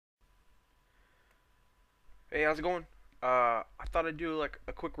Hey, how's it going? I thought I'd do like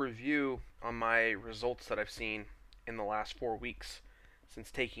a quick review on my results that I've seen in the last 4 weeks since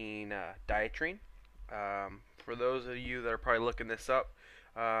taking Dietrine. For those of you that are probably looking this up,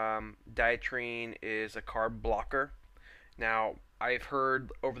 Dietrine is a carb blocker. Now, I've heard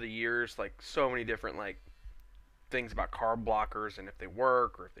over the years like so many different like things about carb blockers and if they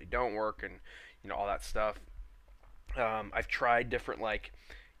work or if they don't work and all that stuff. I've tried different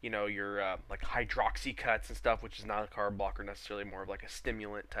your like hydroxy cuts and stuff, which is not a carb blocker necessarily, more of like a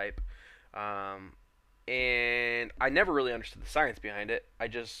stimulant type. Um, and I never really understood the science behind it. I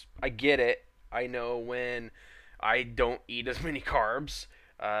get it. I know when I don't eat as many carbs,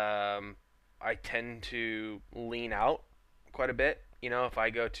 I tend to lean out quite a bit. If I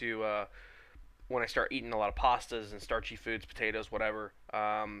go to when I start eating a lot of pastas and starchy foods, potatoes, whatever,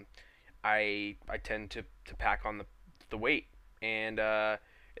 I tend to pack on the weight, and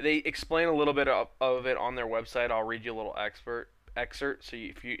they explain a little bit of it on their website. I'll read you a little excerpt. So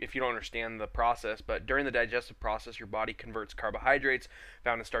if you don't understand the process, but during the digestive process, your body converts carbohydrates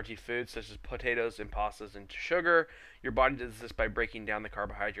found in starchy foods such as potatoes and pastas into sugar. Your body does this by breaking down the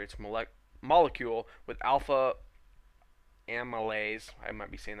carbohydrates molecule with alpha amylase. I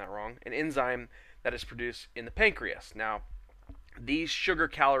might be saying that wrong. An enzyme that is produced in the pancreas. Now, these sugar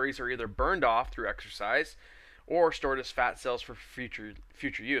calories are either burned off through exercise or stored as fat cells for future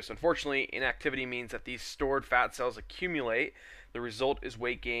use. Unfortunately, inactivity means that these stored fat cells accumulate. The result is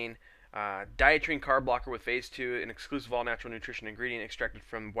weight gain. Dietrine Carb Blocker with Phase 2, an exclusive all-natural nutrition ingredient extracted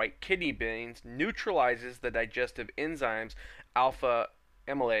from white kidney beans, neutralizes the digestive enzymes alpha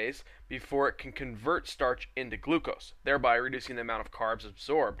amylase before it can convert starch into glucose, thereby reducing the amount of carbs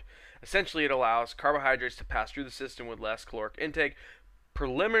absorbed. Essentially, it allows carbohydrates to pass through the system with less caloric intake.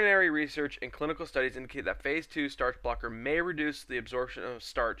 Preliminary research and clinical studies indicate that phase 2 starch blocker may reduce the absorption of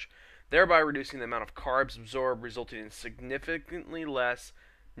starch, thereby reducing the amount of carbs absorbed, resulting in significantly less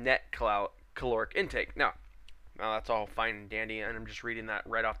net caloric intake. Now that's all fine and dandy, and I'm just reading that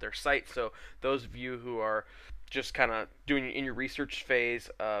right off their site. So those of you who are just kind of doing in your research phase,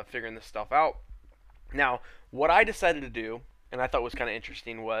 figuring this stuff out. Now, what I decided to do, and I thought was kind of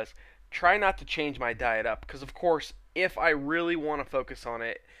interesting, was try not to change my diet up, because of course, if I really want to focus on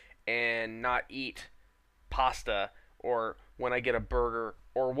it and not eat pasta, or when I get a burger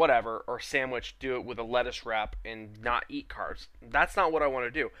or whatever or sandwich, do it with a lettuce wrap and not eat carbs. That's not what I want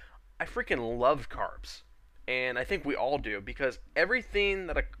to do. I freaking love carbs, and I think we all do, because everything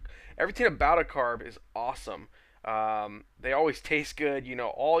about a carb is awesome. They always taste good.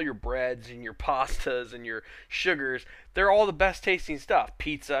 All your breads and your pastas and your sugars, they're all the best tasting stuff.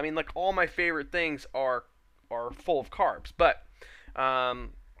 Pizza, I mean, like, all my favorite things are full of carbs. But I've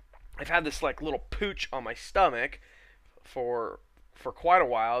had this like little pooch on my stomach for quite a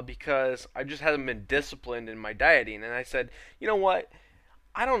while because I just haven't been disciplined in my dieting. And I said, you know what?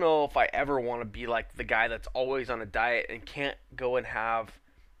 I don't know if I ever want to be like the guy that's always on a diet and can't go and have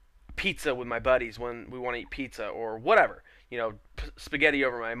pizza with my buddies when we want to eat pizza or whatever. Spaghetti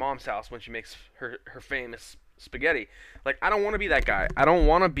over my mom's house when she makes her famous spaghetti. Like, I don't want to be that guy. I don't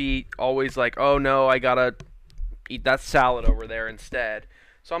want to be always like, oh no, I gotta eat that salad over there instead.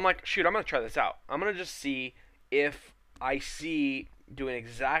 So I'm like, shoot, I'm gonna try this out. I'm gonna just see if I see doing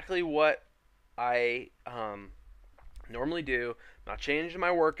exactly what I normally do. I'm not changing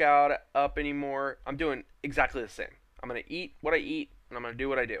my workout up anymore. I'm doing exactly the same. I'm gonna eat what I eat, and I'm gonna do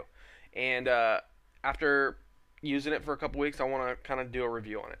what I do. And after using it for a couple weeks, I want to kind of do a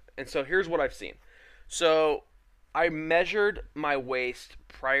review on it. And so here's what I've seen. So I measured my waist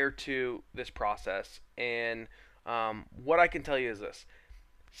prior to this process, and what I can tell you is this: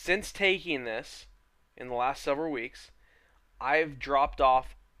 since taking this in the last several weeks, I've dropped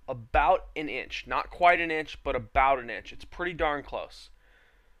off about an inch. Not quite an inch, but about an inch. It's pretty darn close.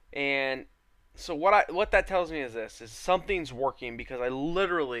 And so what that tells me is this: is something's working, because I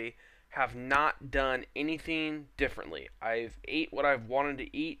literally have not done anything differently. I've ate what I've wanted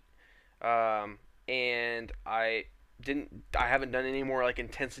to eat, and I haven't done any more like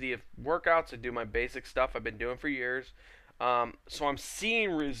intensity of workouts. I do my basic stuff I've been doing for years. So I'm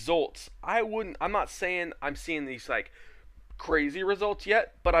seeing results. I'm not saying I'm seeing these like crazy results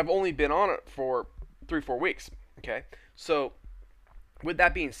yet, but I've only been on it for 3-4 weeks. Okay, so with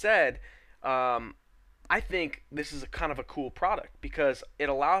that being said, I think this is a kind of a cool product because it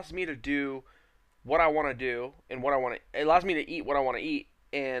allows me to do what I want to do and it allows me to eat what I want to eat.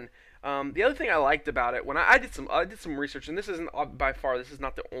 And the other thing I liked about it, when I did some research, and this isn't by far, this is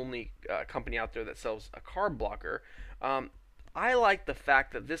not the only company out there that sells a carb blocker. I like the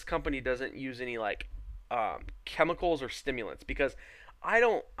fact that this company doesn't use any like chemicals or stimulants, because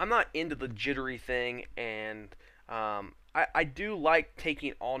I'm not into the jittery thing, and I do like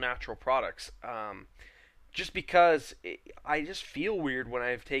taking all natural products. Just because I just feel weird when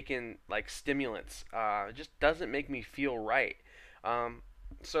I've taken like stimulants. It just doesn't make me feel right. Um,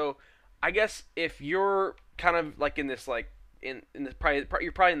 so I guess if you're kind of like in this like in this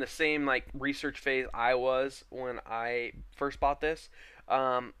you're probably in the same like research phase I was when I first bought this.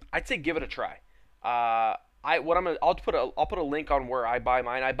 I'd say give it a try. I what I'm gonna I'll put a link on where I buy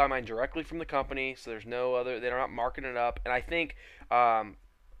mine. I buy mine directly from the company, so there's no other, they're not marking it up. And I think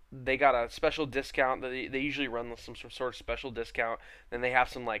they got a special discount. They usually run some sort of special discount. Then they have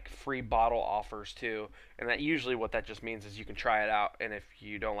some like free bottle offers too, and that usually what that just means is you can try it out, and if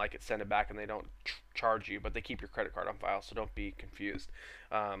you don't like it, send it back, and they don't charge you, but they keep your credit card on file, so don't be confused.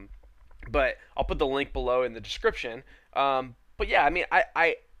 But I'll put the link below in the description. But yeah, I mean,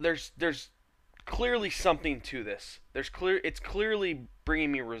 there's clearly something to this. It's clearly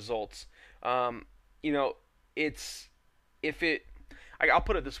bringing me results. Um, you know, it's if it I'll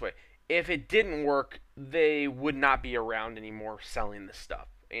put it this way: if it didn't work, they would not be around anymore selling this stuff.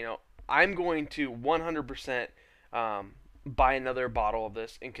 I'm going to 100% buy another bottle of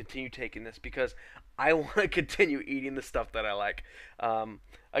this and continue taking this because I want to continue eating the stuff that I like.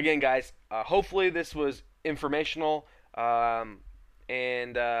 Again, guys, hopefully this was informational. And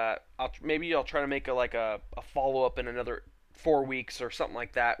maybe I'll try to make a follow up in another 4 weeks or something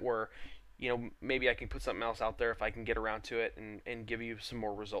like that, where maybe I can put something else out there if I can get around to it and give you some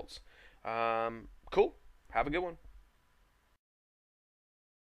more results. Cool. Have a good one.